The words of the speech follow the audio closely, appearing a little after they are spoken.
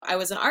I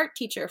was an art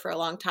teacher for a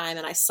long time,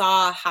 and I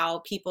saw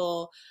how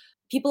people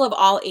of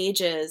all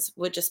ages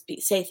would just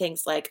say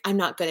things like, I'm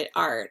not good at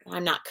art,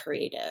 I'm not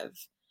creative.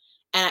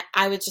 And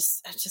I was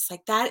just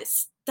like,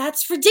 that's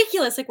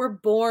ridiculous. Like, we're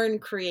born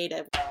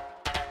creative.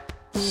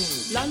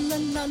 La la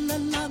la la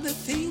la, the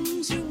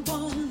things you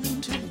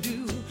want to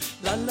do.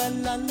 La la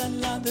la la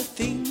la, the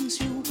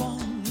things you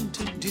want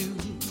to do.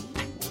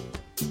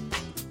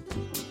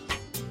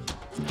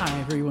 Hi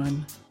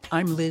everyone,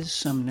 I'm Liz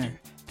Sumner,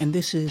 and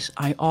this is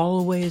I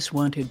Always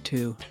Wanted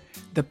To,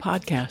 the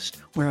podcast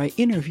where I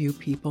interview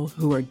people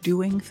who are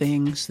doing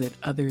things that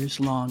others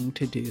long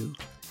to do.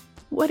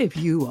 What have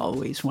you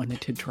always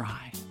wanted to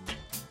try?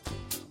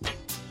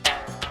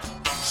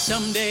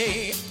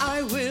 Someday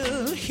I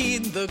will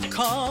heed the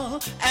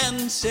call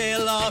and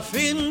sail off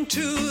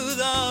into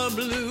the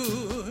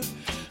blue.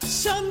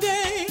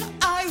 Someday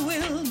I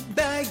will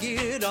bag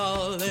it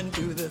all and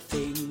do the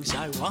things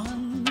I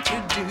want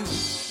to do.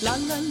 La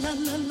la la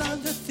la la,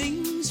 the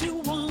things you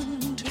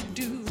want to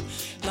do.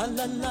 La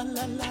la la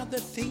la la,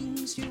 the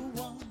things you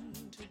want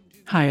to do.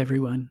 Hi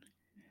everyone.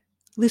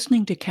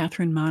 Listening to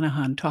Catherine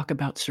Monahan talk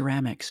about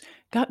ceramics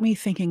got me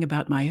thinking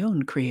about my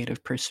own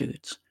creative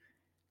pursuits.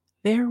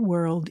 Their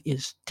world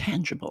is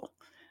tangible.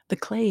 The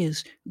clay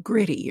is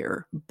gritty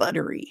or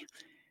buttery.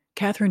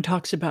 Catherine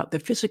talks about the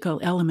physical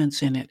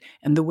elements in it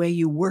and the way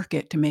you work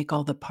it to make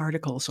all the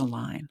particles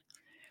align.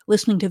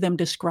 Listening to them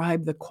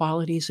describe the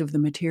qualities of the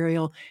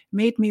material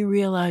made me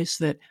realize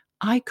that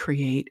I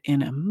create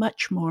in a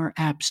much more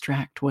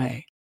abstract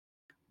way.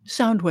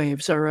 Sound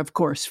waves are, of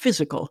course,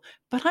 physical,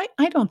 but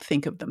I don't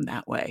think of them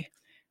that way.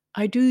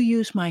 I do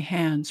use my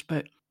hands,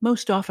 but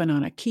most often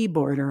on a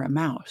keyboard or a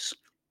mouse.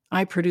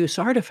 I produce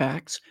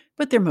artifacts,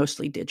 but they're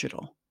mostly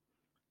digital.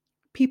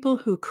 People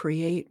who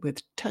create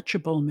with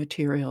touchable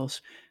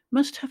materials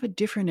must have a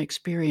different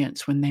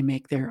experience when they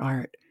make their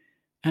art,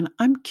 and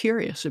I'm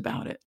curious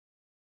about it.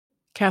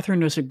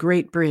 Catherine was a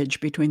great bridge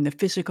between the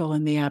physical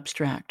and the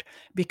abstract,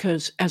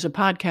 because as a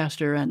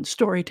podcaster and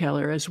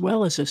storyteller, as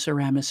well as a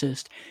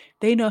ceramicist,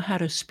 they know how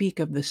to speak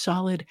of the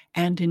solid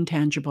and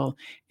intangible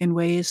in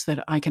ways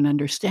that I can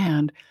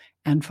understand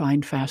and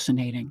find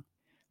fascinating.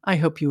 I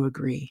hope you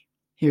agree.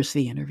 Here's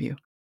the interview.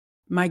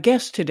 My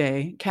guest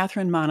today,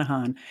 Catherine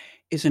Monahan,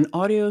 is an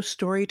audio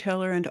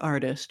storyteller and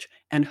artist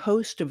and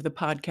host of the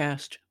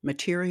podcast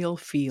Material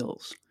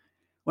Feels.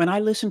 When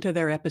I listened to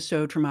their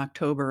episode from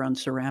October on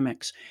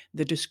ceramics,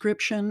 the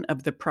description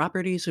of the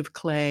properties of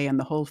clay and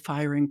the whole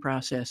firing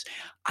process,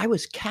 I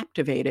was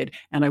captivated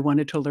and I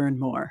wanted to learn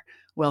more.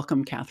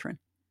 Welcome, Catherine.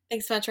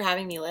 Thanks so much for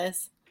having me,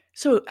 Liz.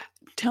 So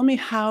tell me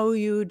how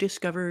you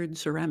discovered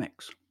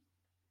ceramics.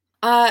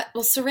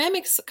 Well,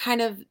 ceramics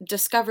kind of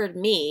discovered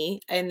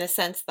me in the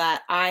sense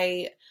that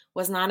I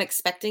was not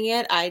expecting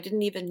it. I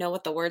didn't even know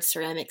what the word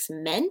ceramics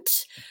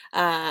meant.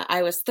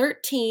 I was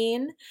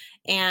 13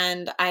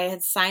 and I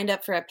had signed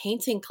up for a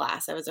painting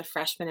class. I was a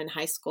freshman in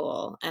high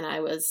school and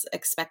I was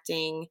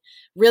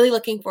really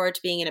looking forward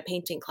to being in a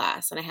painting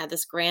class. And I had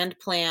this grand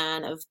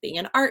plan of being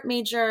an art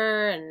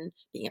major and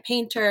being a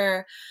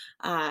painter.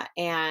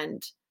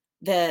 And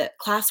the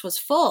class was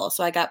full.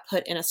 So I got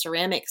put in a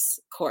ceramics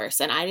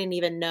course and I didn't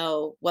even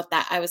know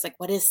I was like,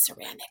 what is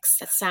ceramics?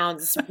 That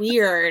sounds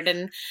weird.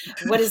 And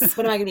what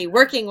am I going to be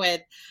working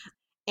with?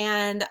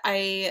 And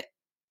I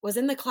was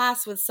in the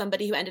class with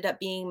somebody who ended up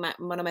being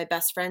one of my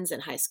best friends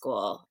in high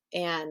school.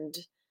 And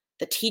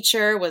the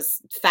teacher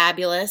was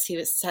fabulous.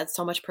 Had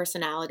so much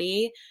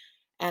personality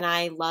and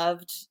I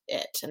loved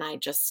it. And I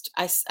just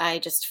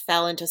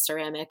fell into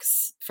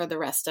ceramics for the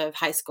rest of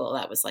high school.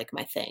 That was like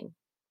my thing.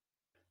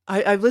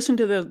 I've listened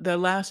to the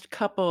last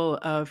couple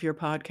of your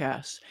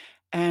podcasts,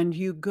 and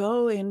you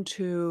go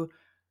into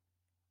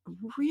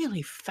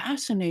really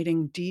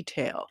fascinating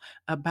detail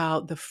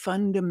about the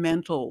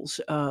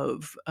fundamentals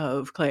of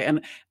clay.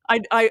 And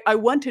I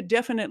want to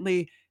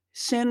definitely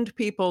send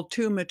people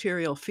to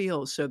Material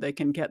Feels so they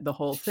can get the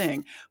whole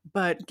thing.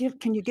 But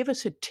can you give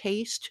us a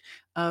taste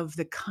of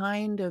the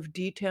kind of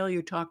detail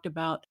you talked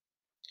about?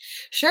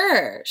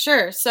 Sure.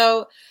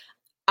 So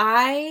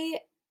I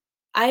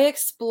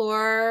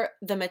explore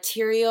the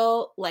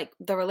material, like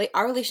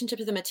our relationship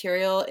to the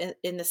material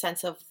in the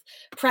sense of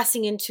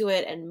pressing into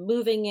it and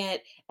moving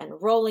it and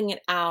rolling it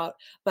out.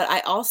 But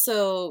I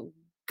also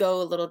go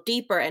a little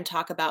deeper and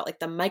talk about like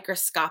the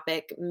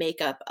microscopic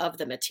makeup of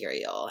the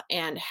material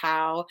and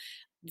how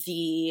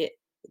the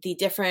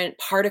different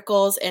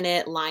particles in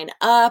it line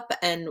up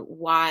and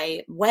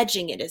why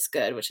wedging it is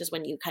good, which is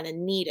when you kind of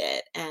knead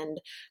it,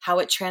 and how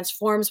it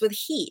transforms with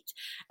heat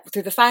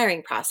through the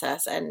firing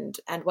process and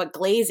what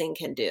glazing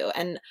can do.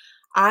 And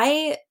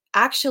I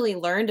actually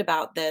learned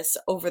about this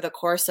over the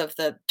course of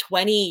the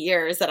 20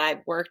 years that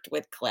I've worked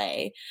with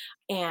clay.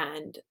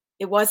 And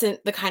it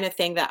wasn't the kind of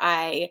thing that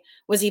I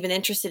was even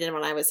interested in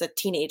when I was a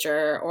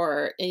teenager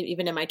or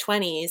even in my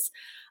 20s.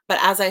 But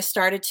as I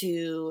started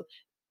to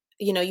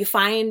you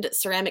find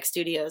ceramic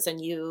studios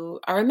and you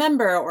are a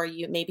member, or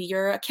maybe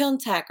you're a kiln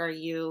tech, or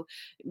you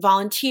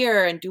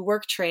volunteer and do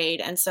work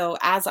trade. And so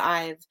as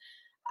I've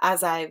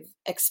as I've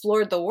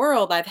explored the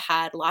world, I've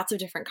had lots of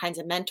different kinds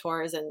of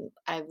mentors and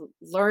I've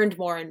learned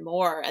more and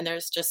more. And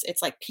there's just,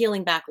 it's like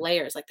peeling back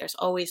layers, like there's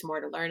always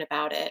more to learn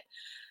about it.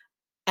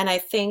 And I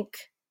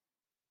think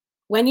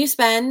when you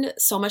spend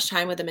so much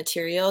time with the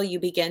material, you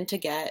begin to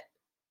get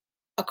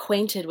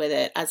acquainted with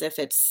it as if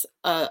it's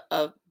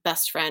a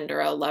best friend or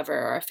a lover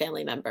or a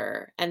family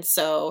member. And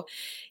so,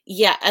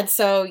 yeah. And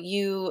so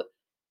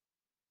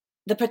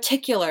the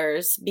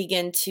particulars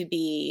begin to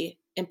be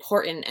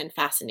important and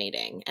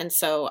fascinating. And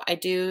so I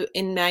do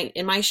in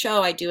my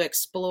show, I do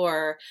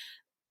explore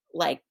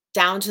like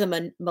down to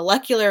the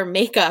molecular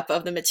makeup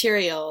of the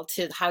material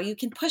to how you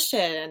can push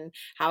it and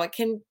how it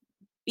can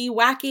be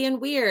wacky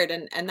and weird.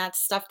 And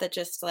that's stuff that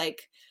just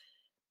like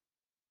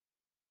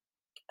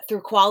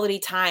through quality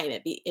time,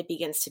 it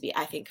begins to be,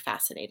 I think,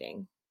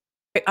 fascinating.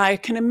 I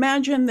can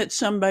imagine that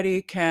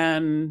somebody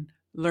can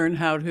learn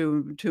how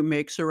to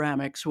make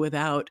ceramics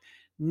without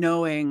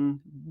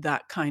knowing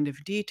that kind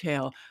of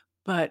detail.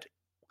 But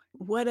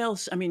what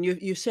else? I mean,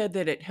 you said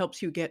that it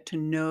helps you get to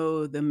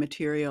know the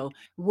material.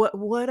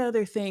 What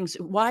other things?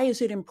 Why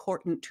is it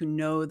important to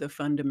know the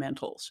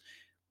fundamentals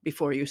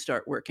before you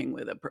start working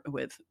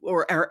with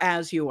or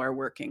as you are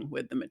working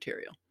with the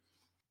material?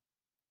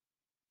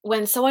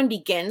 When someone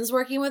begins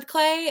working with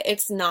clay,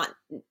 it's not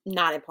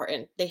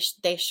important.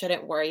 They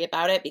shouldn't worry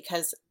about it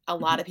because a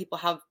lot Mhm. of people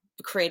have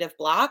creative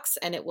blocks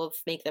and it will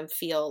make them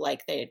feel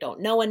like they don't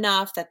know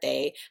enough, that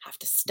they have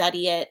to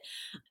study it.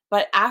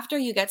 But after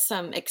you get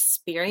some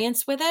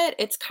experience with it,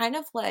 it's kind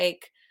of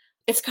like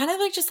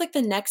just like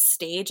the next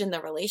stage in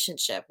the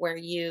relationship where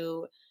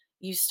you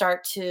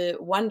start to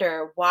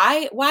wonder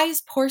why is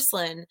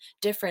porcelain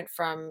different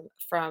from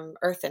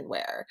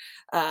earthenware?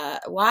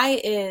 Why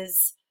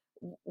is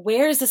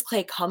Where does this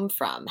clay come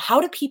from?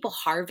 How do people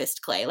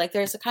harvest clay? Like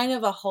there's a kind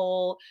of a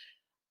whole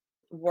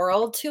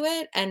world to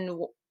it,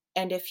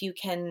 and if you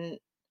can,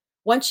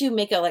 once you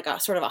make a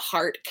sort of a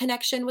heart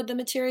connection with the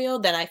material,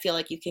 then I feel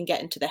like you can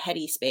get into the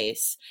heady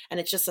space, and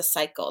it's just a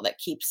cycle that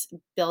keeps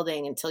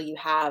building until you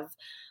have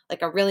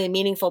like a really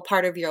meaningful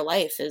part of your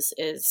life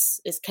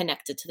is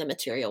connected to the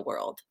material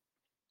world.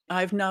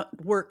 I've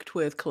not worked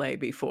with clay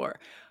before.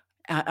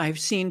 I've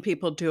seen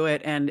people do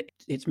it, and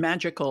it's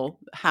magical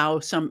how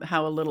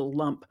a little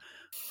lump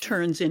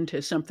turns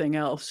into something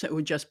else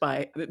just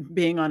by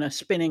being on a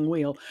spinning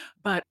wheel.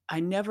 But I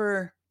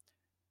never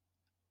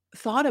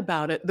thought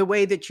about it the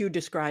way that you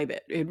describe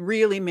it. It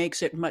really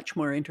makes it much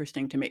more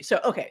interesting to me. So,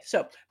 okay,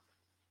 so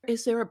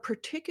is there a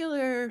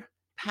particular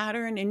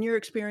pattern in your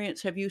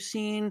experience? Have you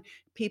seen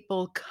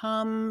people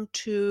come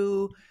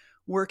to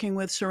working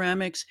with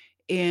ceramics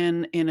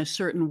in a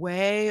certain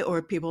way,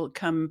 or people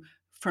come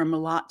from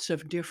lots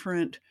of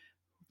different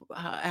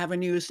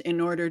avenues in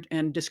order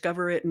and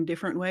discover it in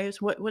different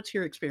ways? What's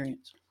your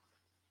experience?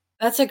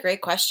 That's a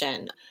great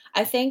question.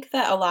 I think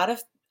that a lot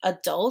of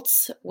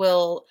adults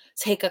will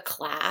take a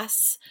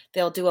class.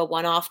 They'll do a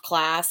one-off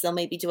class. They'll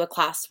maybe do a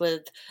class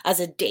with as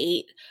a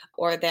date,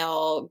 or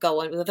they'll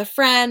go in with a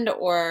friend,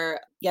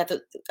 or yeah,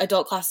 the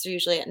adult classes are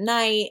usually at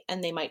night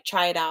and they might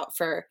try it out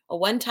for a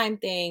one-time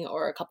thing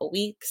or a couple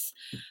weeks.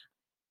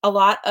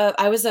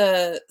 I was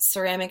a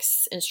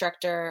ceramics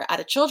instructor at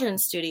a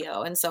children's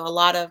studio, and so a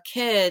lot of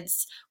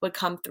kids would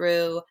come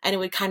through and it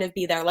would kind of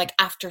be their like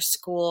after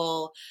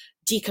school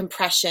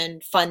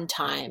decompression fun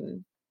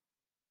time.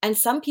 And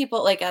some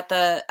people like at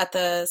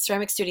the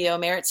ceramic studio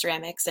Merit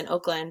Ceramics in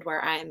Oakland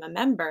where I'm a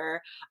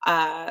member,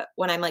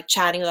 when I'm like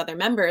chatting with other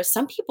members,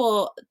 some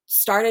people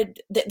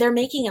they're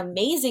making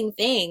amazing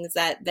things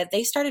that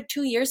they started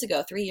 2 years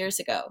ago, 3 years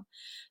ago.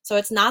 So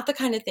it's not the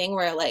kind of thing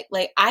where like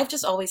I've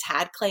just always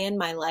had clay in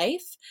my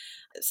life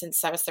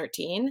since I was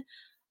 13,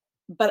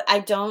 but I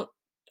don't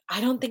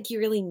think you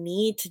really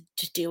need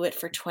to do it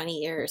for 20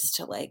 years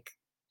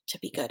to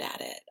be good at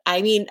it.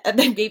 I mean,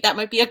 maybe that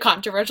might be a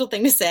controversial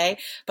thing to say,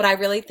 but I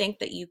really think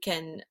that you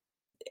can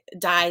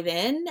dive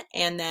in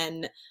and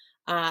then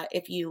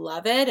if you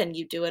love it and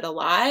you do it a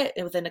lot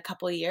within a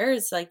couple of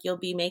years, like you'll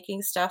be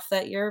making stuff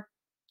that you're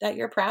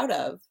proud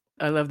of.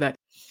 I love that.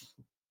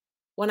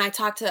 When I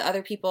talk to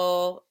other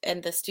people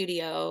in the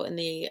studio and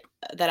the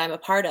that I'm a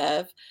part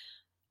of,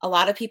 a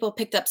lot of people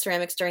picked up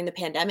ceramics during the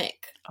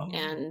pandemic. Oh,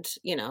 And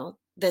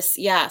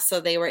yeah, so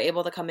they were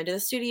able to come into the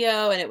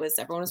studio and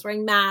everyone was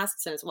wearing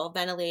masks and it's well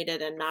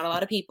ventilated and not a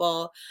lot of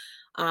people.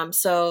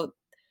 So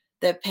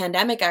the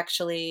pandemic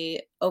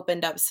actually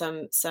opened up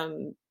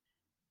some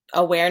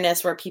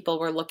awareness where people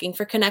were looking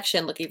for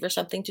connection, looking for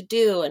something to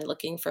do, and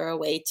looking for a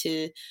way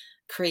to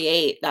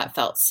create that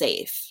felt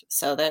safe.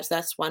 So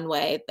that's one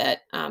way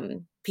that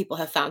people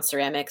have found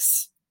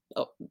ceramics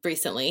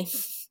recently.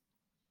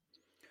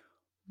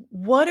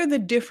 what are the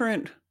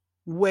different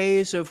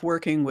ways of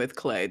working with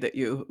clay that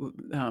you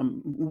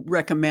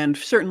recommend,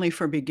 certainly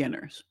for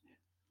beginners?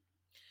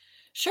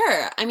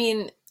 Sure. I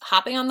mean,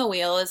 hopping on the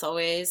wheel is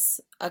always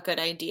a good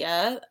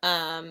idea.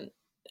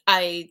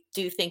 I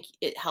do think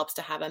it helps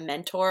to have a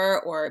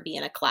mentor or be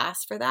in a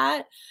class for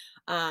that.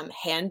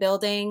 Hand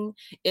building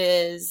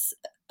is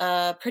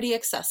pretty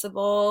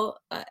accessible,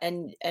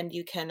 and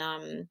you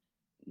can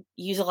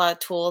use a lot of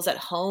tools at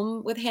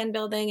home with hand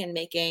building and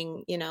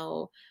making,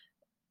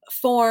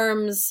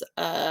 forms,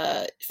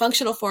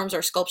 functional forms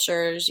or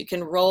sculptures. You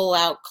can roll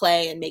out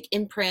clay and make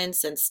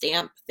imprints and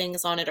stamp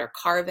things on it or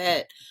carve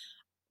it.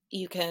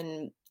 You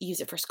can use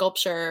it for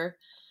sculpture.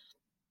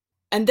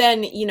 And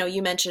then,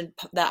 you mentioned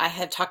that I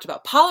had talked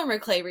about polymer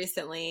clay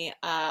recently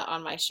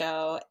on my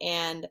show,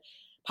 and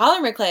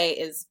polymer clay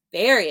is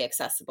very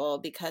accessible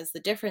because the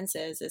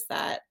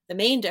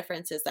main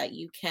difference is that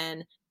you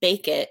can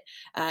bake it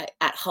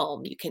at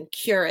home. You can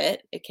cure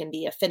it. It can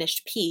be a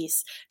finished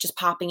piece, just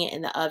popping it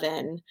in the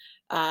oven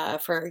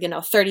for,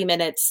 30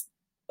 minutes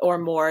or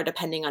more,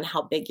 depending on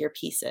how big your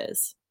piece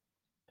is.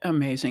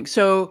 Amazing.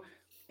 So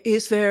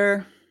is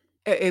there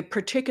a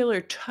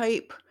particular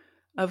type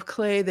of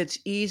clay that's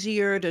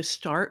easier to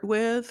start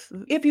with?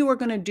 If you were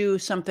going to do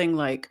something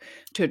like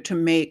to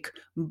make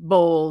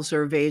bowls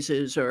or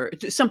vases or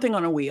something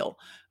on a wheel,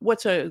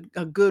 what's a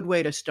good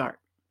way to start?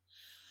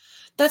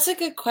 That's a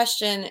good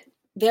question.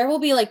 There will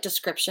be like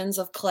descriptions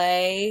of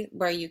clay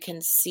where you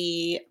can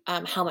see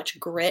how much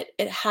grit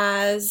it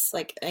has.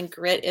 And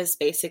grit is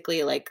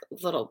basically like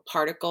little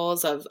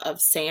particles of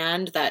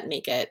sand that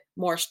make it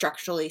more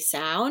structurally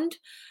sound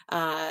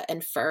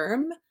and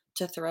firm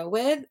to throw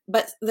with.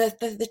 But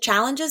the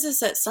challenge is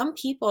that some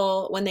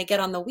people, when they get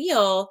on the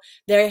wheel,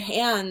 their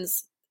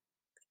hands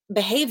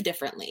behave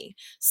differently.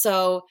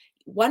 So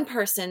one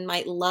person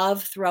might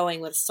love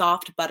throwing with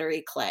soft,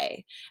 buttery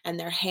clay, and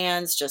their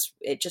hands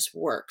it just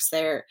works.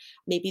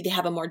 Maybe they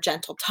have a more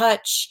gentle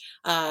touch.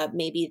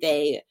 Maybe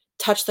they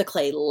touch the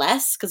clay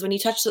less, because when you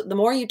the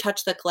more you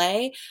touch the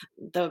clay,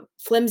 the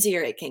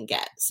flimsier it can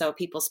get. So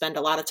people spend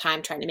a lot of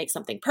time trying to make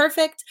something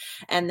perfect,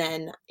 and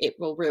then it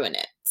will ruin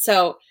it.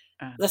 So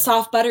the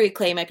soft, buttery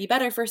clay might be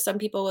better for some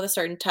people with a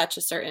certain touch,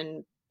 a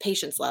certain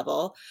patience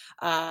level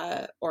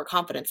or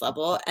confidence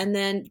level. And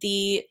then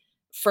the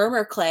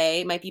firmer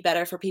clay might be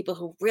better for people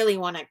who really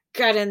want to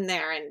get in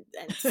there and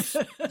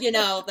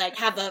like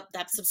have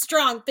some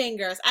strong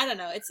fingers. I don't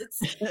know. It's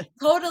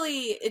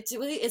totally, it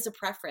really is a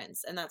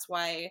preference. And that's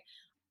why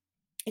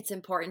it's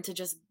important to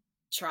just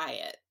try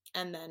it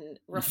and then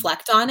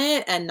reflect on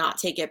it and not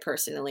take it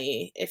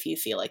personally if you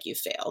feel like you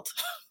failed.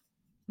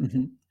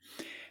 Mm-hmm.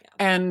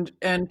 Yeah.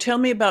 And tell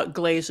me about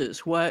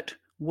glazes. What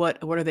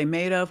are they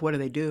made of? What do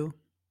they do?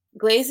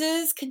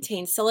 Glazes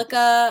contain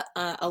silica,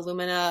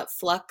 alumina,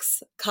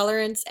 flux,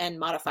 colorants, and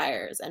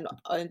modifiers. And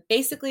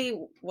basically,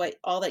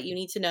 all that you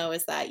need to know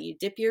is that you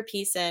dip your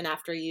piece in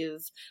after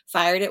you've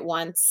fired it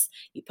once.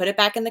 You put it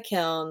back in the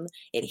kiln.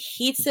 It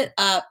heats it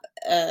up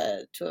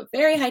to a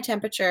very high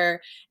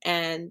temperature,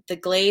 and the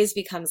glaze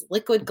becomes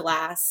liquid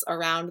glass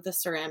around the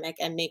ceramic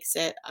and makes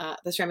it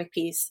the ceramic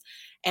piece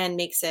and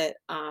makes it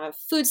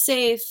food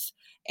safe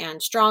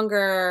and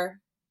stronger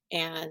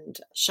and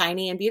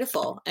shiny and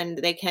beautiful. And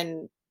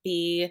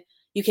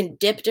you can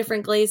dip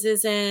different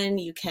glazes in.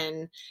 You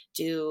can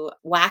do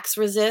wax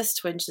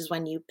resist, which is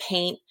when you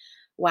paint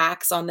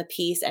wax on the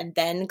piece and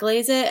then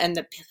glaze it. And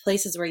the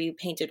places where you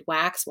painted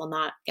wax will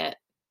not get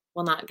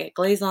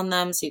glaze on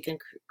them. So you can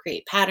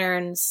create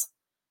patterns.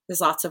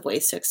 There's lots of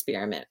ways to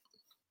experiment.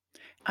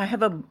 I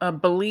have a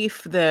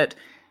belief that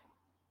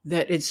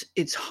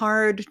it's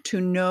hard to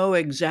know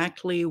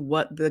exactly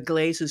what the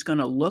glaze is going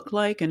to look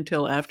like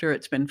until after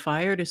it's been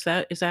fired. Is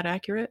that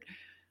accurate?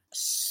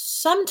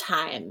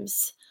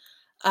 Sometimes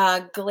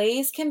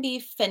glaze can be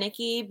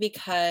finicky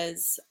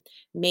because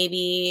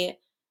maybe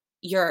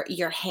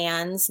your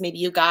hands, maybe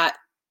you got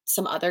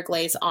some other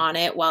glaze on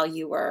it while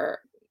you were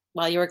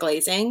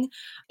glazing.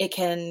 It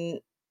can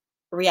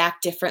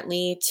react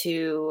differently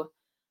to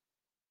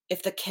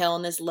if the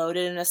kiln is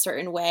loaded in a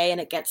certain way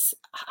and it gets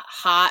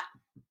hot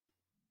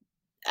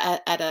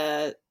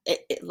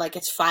like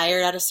it's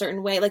fired at a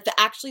certain way. Like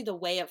the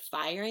way of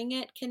firing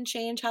it can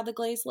change how the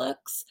glaze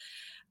looks.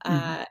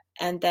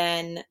 And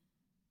then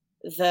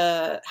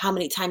how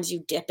many times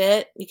you dip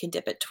it. You can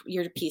dip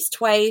your piece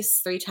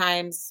twice, 3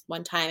 times,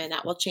 1 time, and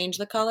that will change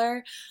the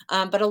color.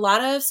 But a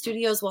lot of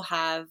studios will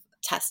have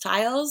test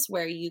tiles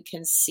where you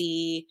can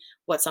see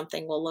what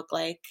something will look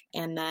like,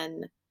 and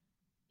then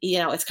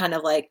it's kind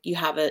of like you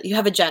have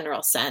a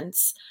general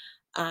sense.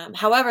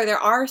 However, there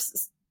are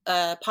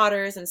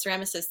potters and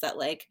ceramicists that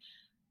like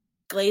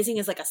glazing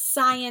is like a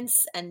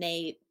science, and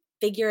they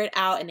figure it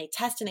out and they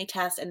test and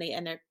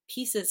their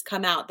pieces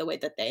come out the way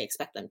that they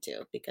expect them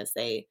to, because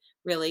they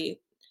really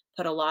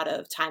put a lot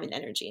of time and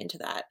energy into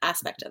that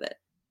aspect of it.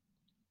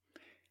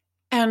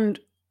 And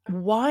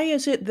why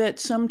is it that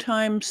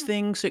sometimes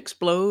things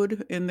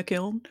explode in the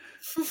kiln?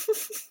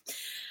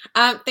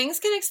 Things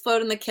can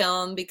explode in the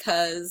kiln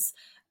because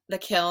the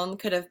kiln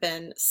could have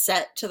been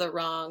set to the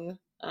wrong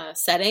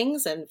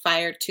settings and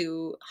fired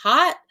too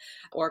hot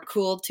or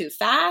cooled too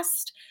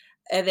fast.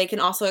 They can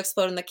also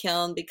explode in the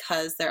kiln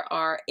because there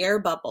are air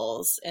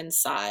bubbles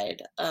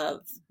inside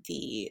of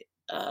the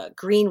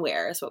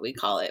greenware is what we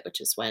call it,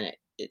 which is when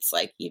it's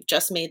like you've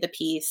just made the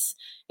piece,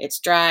 it's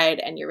dried,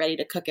 and you're ready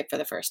to cook it for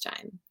the first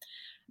time.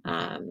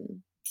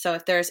 So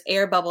if there's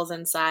air bubbles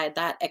inside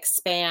that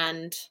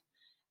expand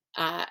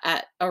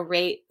at a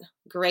rate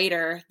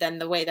greater than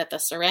the way that the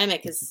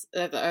ceramic is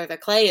or the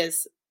clay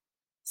is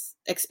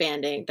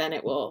expanding, then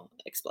it will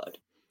explode.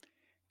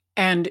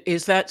 And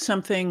is that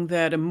something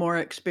that a more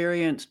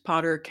experienced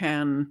potter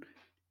can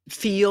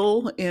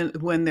feel in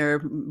when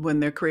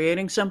they're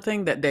creating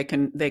something, that they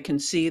can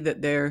see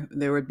that there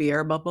would be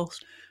air bubbles?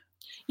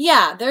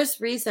 Yeah,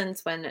 there's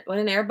reasons when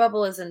an air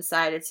bubble is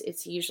inside,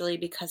 it's usually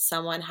because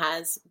someone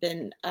has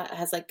been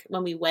has like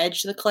when we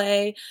wedge the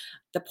clay,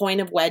 the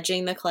point of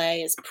wedging the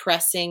clay is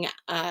pressing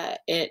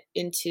it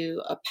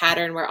into a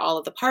pattern where all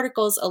of the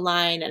particles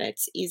align and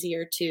it's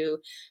easier to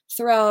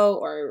throw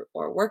or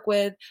work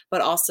with,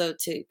 but also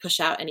to push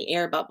out any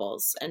air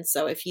bubbles. And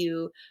so if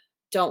you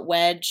don't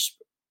wedge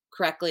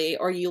correctly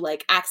or you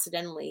like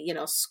accidentally,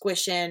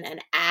 squish in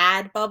and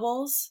add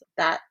bubbles,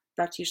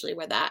 that's usually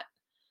where that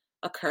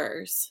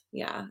occurs.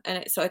 Yeah.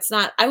 And so it's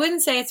not, I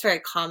wouldn't say it's very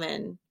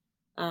common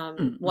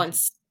Mm-hmm.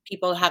 once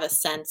people have a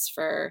sense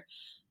for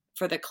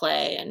the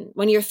clay. And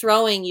when you're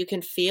throwing, you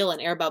can feel an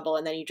air bubble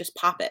and then you just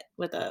pop it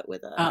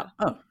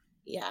Oh,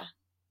 yeah,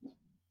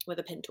 with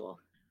a pin tool.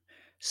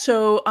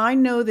 so I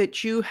know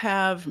that you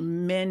have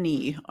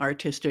many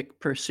artistic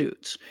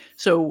pursuits.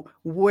 So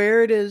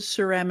where does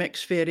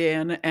ceramics fit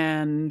in?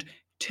 And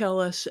tell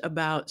us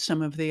about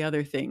some of the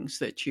other things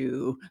that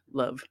you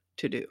love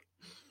to do.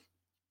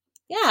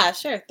 Yeah,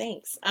 sure.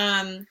 Thanks.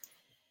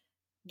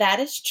 That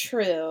is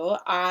true.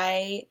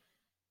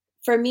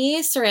 For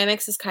me,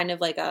 ceramics is kind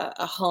of like a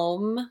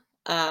home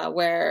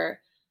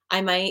where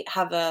I might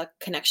have a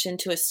connection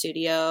to a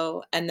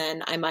studio and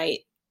then I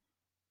might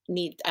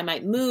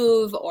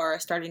move or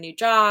start a new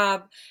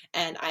job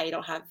and I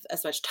don't have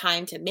as much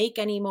time to make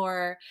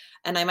anymore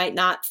and I might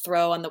not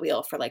throw on the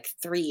wheel for like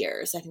 3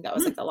 years. I think that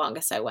was Hmm. like the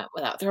longest I went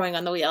without throwing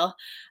on the wheel.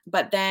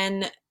 But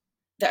then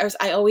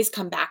I always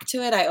come back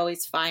to it. I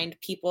always find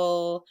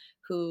people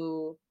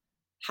who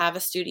have a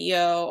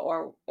studio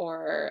or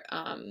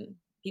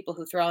people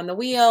who throw on the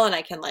wheel and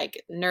I can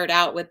like nerd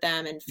out with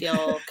them and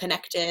feel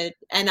connected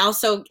and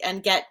also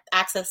and get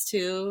access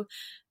to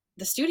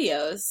the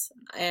studios.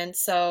 And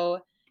so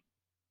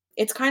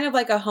it's kind of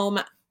like a home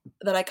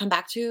that I come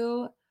back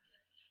to.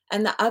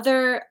 And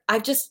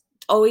I've just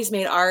always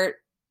made art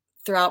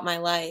throughout my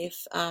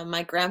life.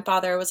 My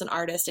grandfather was an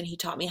artist and he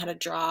taught me how to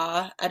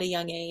draw at a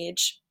young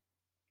age.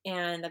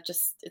 And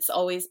it's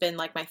always been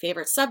like my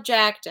favorite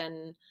subject.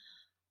 And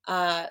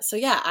so,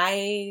 yeah,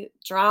 I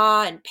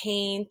draw and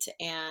paint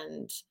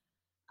and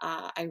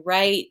I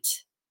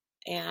write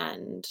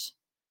and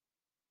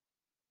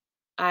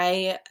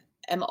I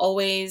am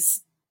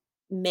always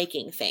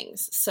making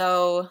things.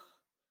 So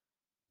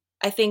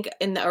I think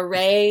in the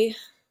array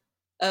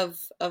of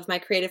my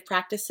creative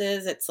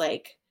practices, it's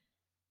like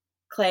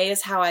clay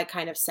is how I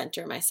kind of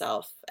center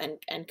myself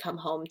and come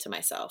home to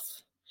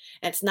myself.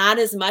 And it's not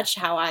as much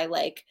how I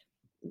like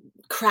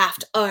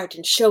craft art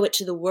and show it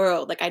to the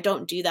world. Like I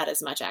don't do that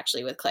as much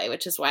actually with clay,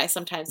 which is why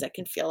sometimes it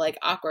can feel like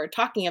awkward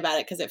talking about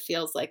it because it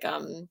feels like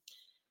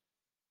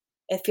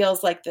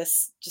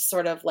this just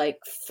sort of like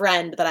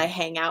friend that I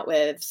hang out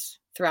with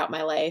throughout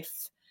my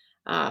life.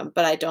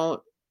 But I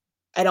don't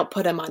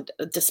put him on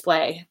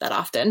display that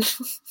often.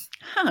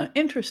 Huh,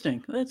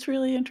 interesting. That's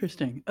really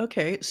interesting.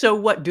 Okay. So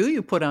what do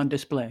you put on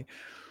display?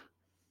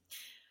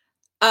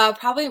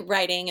 Probably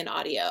writing and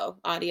audio.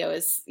 Audio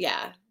is,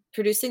 yeah,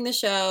 producing the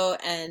show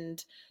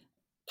and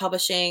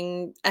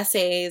publishing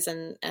essays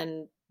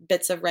and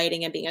bits of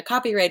writing and being a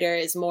copywriter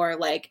is more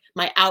like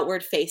my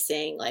outward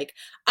facing, like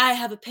I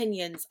have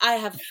opinions, I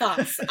have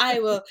thoughts,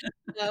 you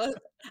know,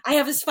 I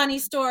have this funny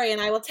story and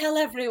I will tell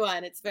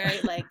everyone. It's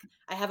very like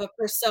I have a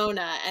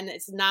persona and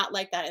it's not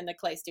like that in the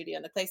clay studio.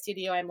 In the clay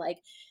studio, I'm like,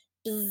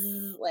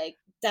 bzz, like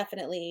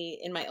definitely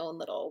in my own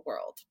little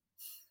world.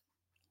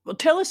 Well,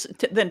 tell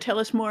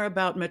us more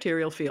about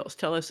Material Feels.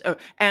 Tell us,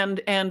 and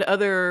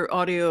other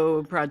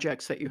audio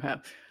projects that you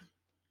have.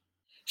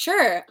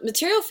 Sure.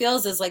 Material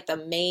Feels is like the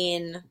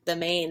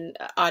main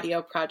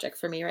audio project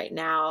for me right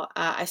now.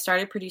 I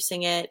started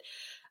producing it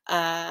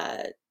uh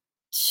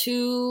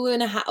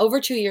 2.5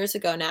 over 2 years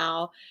ago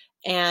now,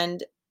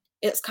 and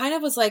it's kind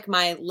of was like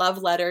my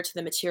love letter to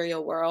the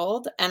material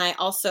world. And I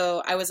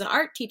was an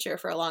art teacher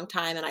for a long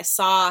time, and I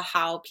saw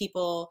how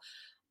people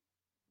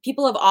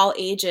of all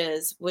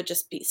ages would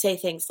say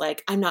things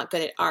like, "I'm not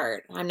good at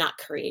art. I'm not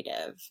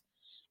creative."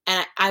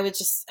 And I was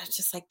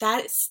just like,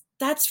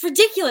 that's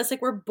ridiculous.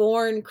 Like we're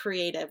born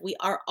creative. We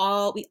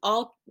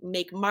all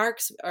make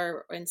marks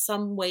or in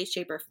some way,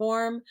 shape, or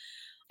form,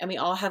 and we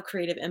all have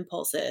creative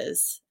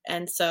impulses.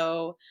 And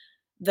so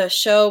the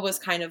show was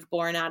kind of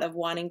born out of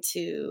wanting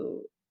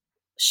to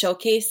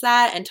showcase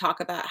that and talk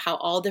about how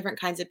all different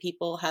kinds of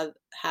people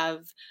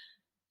have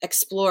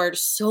explored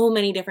so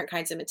many different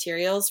kinds of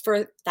materials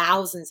for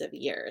thousands of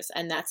years,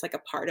 and that's like a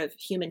part of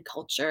human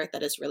culture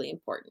that is really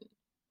important.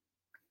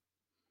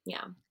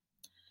 Yeah.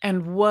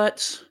 And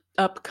what's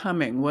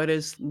upcoming?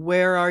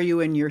 Where are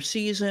you in your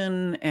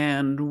season,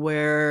 and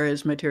where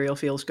is Material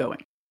Feels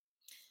going?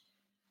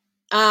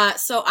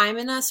 So I'm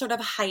in a sort of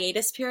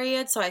hiatus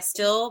period. So I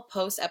still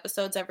post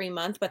episodes every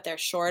month, but they're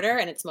shorter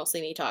and it's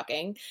mostly me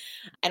talking.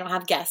 I don't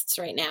have guests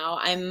right now.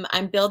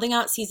 I'm building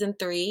out season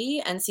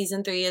 3, and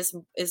season 3 is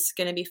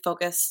going to be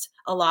focused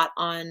a lot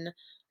on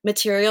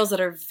materials that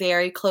are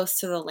very close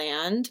to the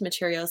land,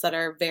 materials that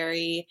are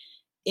very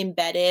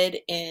embedded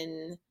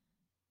in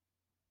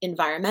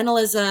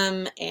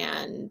environmentalism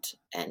and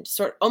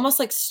sort almost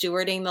like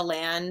stewarding the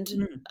land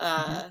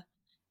Mm-hmm.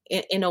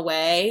 in a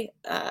way,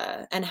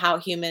 and how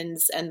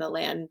humans and the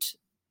land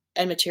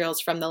and materials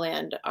from the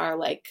land are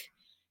like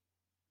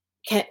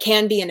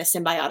can be in a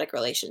symbiotic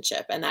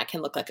relationship, and that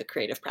can look like a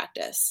creative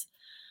practice.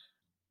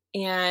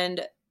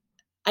 And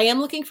I am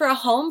looking for a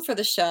home for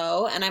the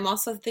show, and I'm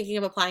also thinking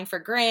of applying for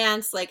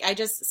grants. Like I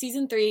just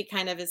season 3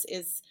 kind of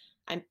is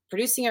I'm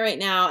producing it right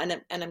now,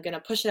 and I'm going to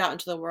push it out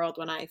into the world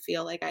when I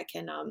feel like I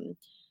can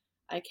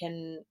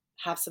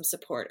have some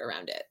support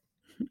around it.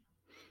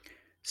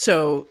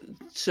 So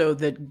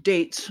the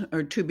dates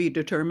are to be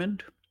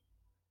determined?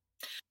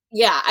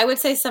 Yeah, I would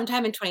say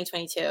sometime in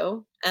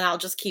 2022, and I'll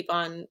just keep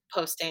on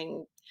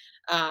posting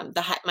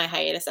my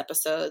hiatus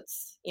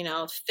episodes,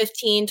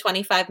 15,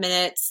 25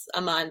 minutes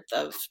a month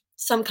of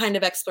some kind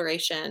of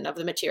exploration of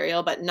the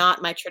material, but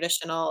not my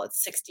traditional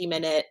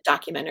 60-minute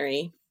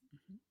documentary.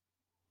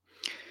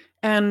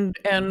 And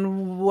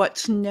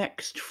what's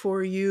next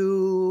for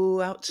you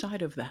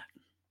outside of that?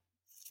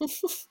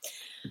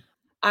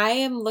 I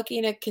am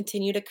looking to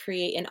continue to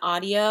create in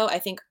audio. I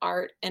think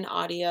art and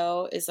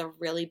audio is a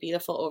really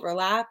beautiful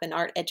overlap, and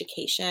art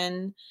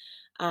education.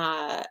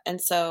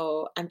 And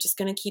so I'm just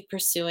going to keep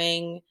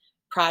pursuing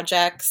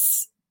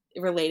projects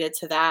related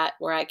to that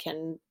where I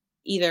can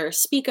either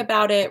speak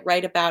about it,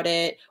 write about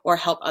it, or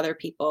help other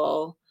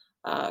people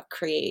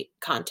create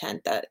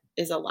content that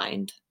is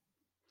aligned.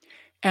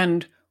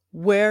 And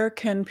where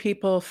can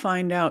people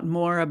find out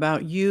more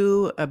about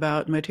you,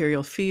 about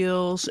Material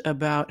Feels,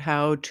 about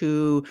how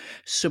to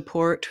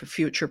support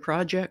future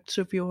projects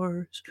of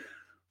yours?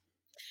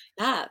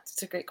 Yeah,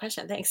 that's a great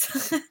question.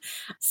 Thanks.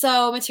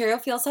 So Material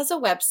Feels has a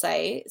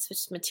website, which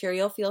is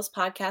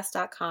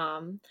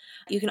materialfeelspodcast.com.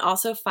 You can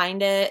also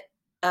find it.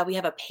 We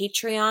have a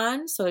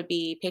Patreon, so it'd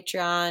be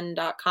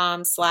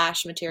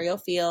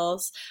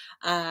patreon.com/materialfeels.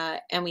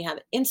 And we have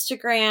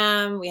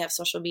Instagram, we have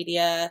social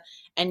media,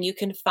 and you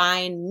can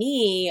find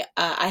me.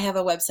 I have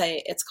a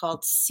website. It's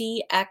called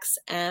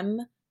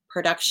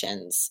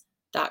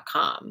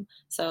cxmproductions.com.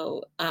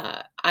 So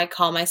I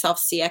call myself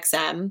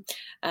CXM.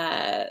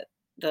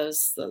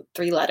 The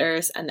 3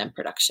 letters, and then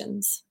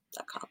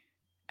productions.com.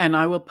 And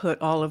I will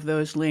put all of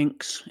those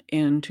links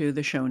into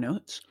the show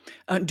notes.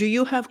 Do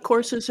you have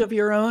courses of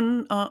your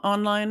own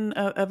online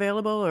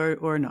available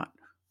or not?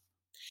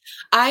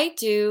 I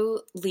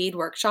do lead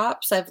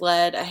workshops. I've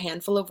led a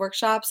handful of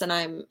workshops, and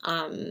I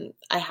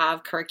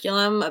have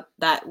curriculum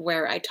that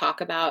where I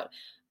talk about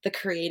the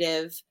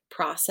creative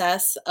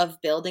process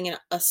of building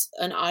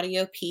an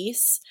audio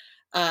piece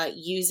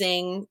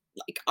using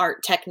like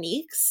art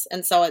techniques.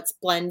 And so it's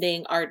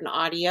blending art and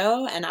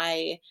audio, and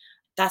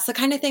that's the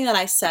kind of thing that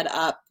I set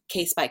up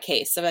case by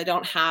case. So I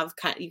don't have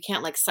you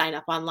can't like sign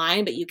up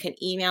online, but you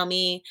can email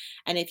me.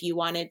 And if you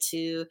wanted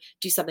to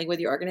do something with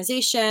your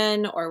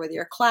organization or with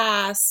your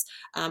class,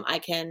 I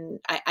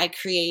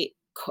create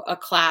a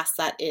class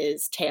that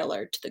is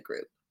tailored to the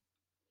group.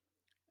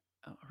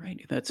 All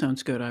righty, that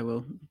sounds good. I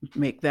will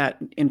make that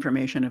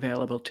information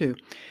available too.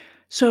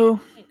 So,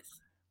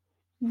 Thanks.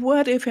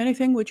 what, if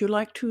anything, would you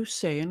like to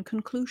say in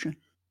conclusion?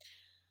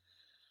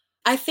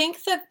 I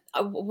think that,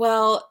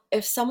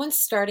 if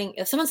someone's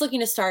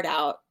looking to start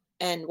out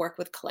and work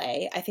with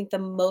clay, I think the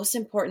most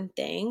important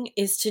thing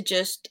is to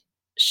just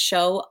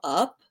show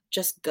up,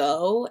 just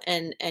go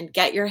and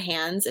get your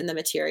hands in the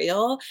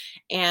material.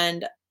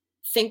 And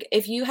think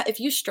if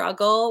you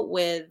struggle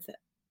with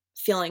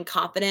feeling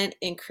confident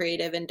in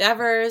creative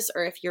endeavors,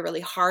 or if you're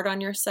really hard on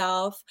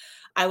yourself,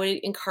 I would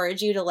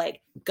encourage you to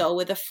like go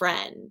with a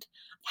friend,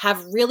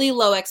 have really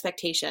low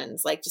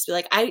expectations, like just be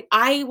like,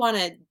 I want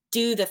to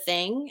do the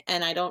thing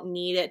and I don't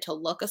need it to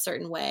look a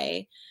certain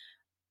way.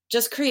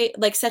 Just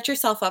set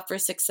yourself up for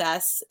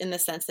success in the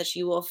sense that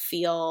you will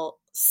feel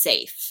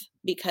safe.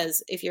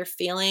 Because if you're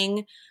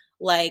feeling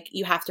like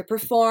you have to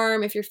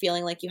perform, if you're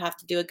feeling like you have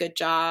to do a good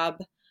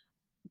job,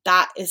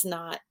 that is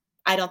not,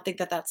 I don't think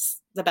that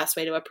that's the best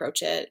way to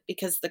approach it,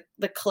 because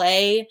the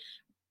clay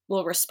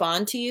will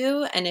respond to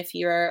you. And if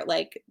you're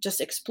like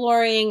just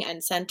exploring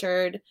and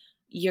centered,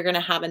 you're going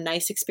to have a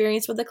nice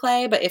experience with the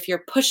clay. But if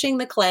you're pushing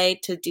the clay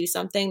to do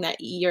something that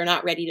you're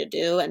not ready to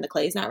do and the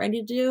clay is not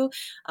ready to do,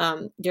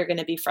 you're going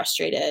to be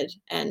frustrated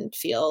and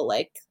feel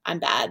like I'm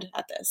bad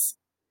at this.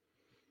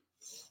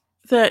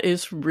 That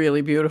is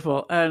really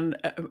beautiful, and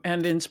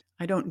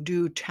I don't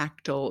do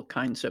tactile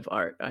kinds of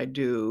art. I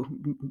do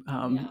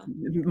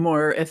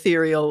more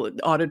ethereal,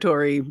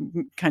 auditory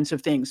kinds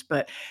of things.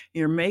 But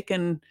you're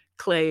making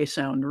clay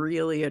sound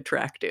really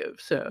attractive,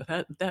 so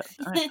that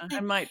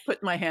I might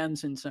put my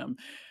hands in some.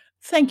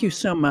 Thank you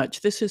so much.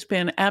 This has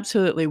been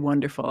absolutely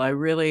wonderful. I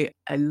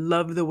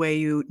love the way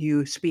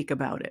you speak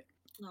about it.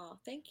 Oh,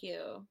 thank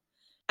you.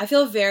 I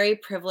feel very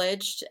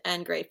privileged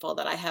and grateful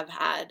that I have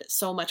had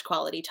so much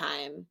quality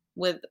time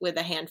with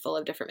a handful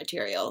of different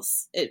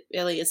materials. It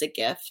really is a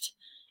gift.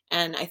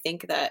 And I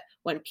think that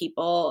when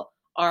people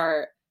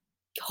are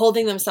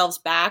holding themselves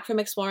back from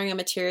exploring a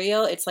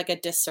material, it's like a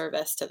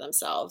disservice to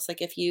themselves.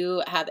 Like if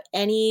you have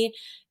any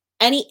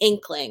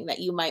inkling that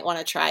you might want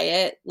to try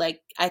it,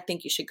 like I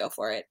think you should go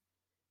for it.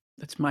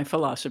 That's my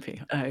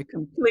philosophy. I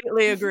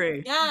completely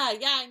agree. Yeah,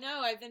 I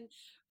know. I've been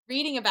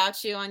reading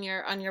about you on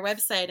your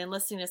website and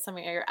listening to some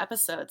of your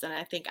episodes, and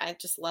I think I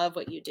just love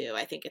what you do.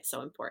 I think it's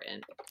so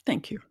important.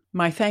 Thank you.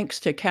 My thanks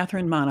to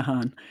Catherine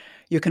Monahan.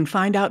 You can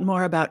find out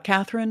more about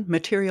Catherine,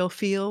 Material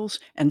Feels,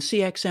 and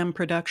CXM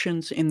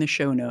Productions in the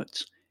show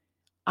notes.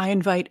 I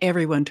invite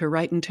everyone to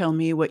write and tell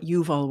me what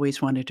you've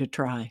always wanted to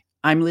try.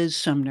 I'm Liz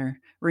Sumner,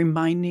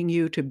 reminding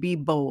you to be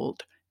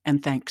bold,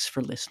 and thanks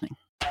for listening.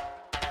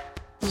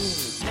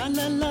 La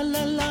la la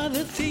la la,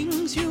 the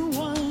things you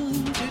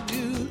want to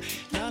do.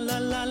 La la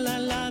la la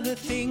la, the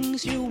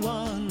things you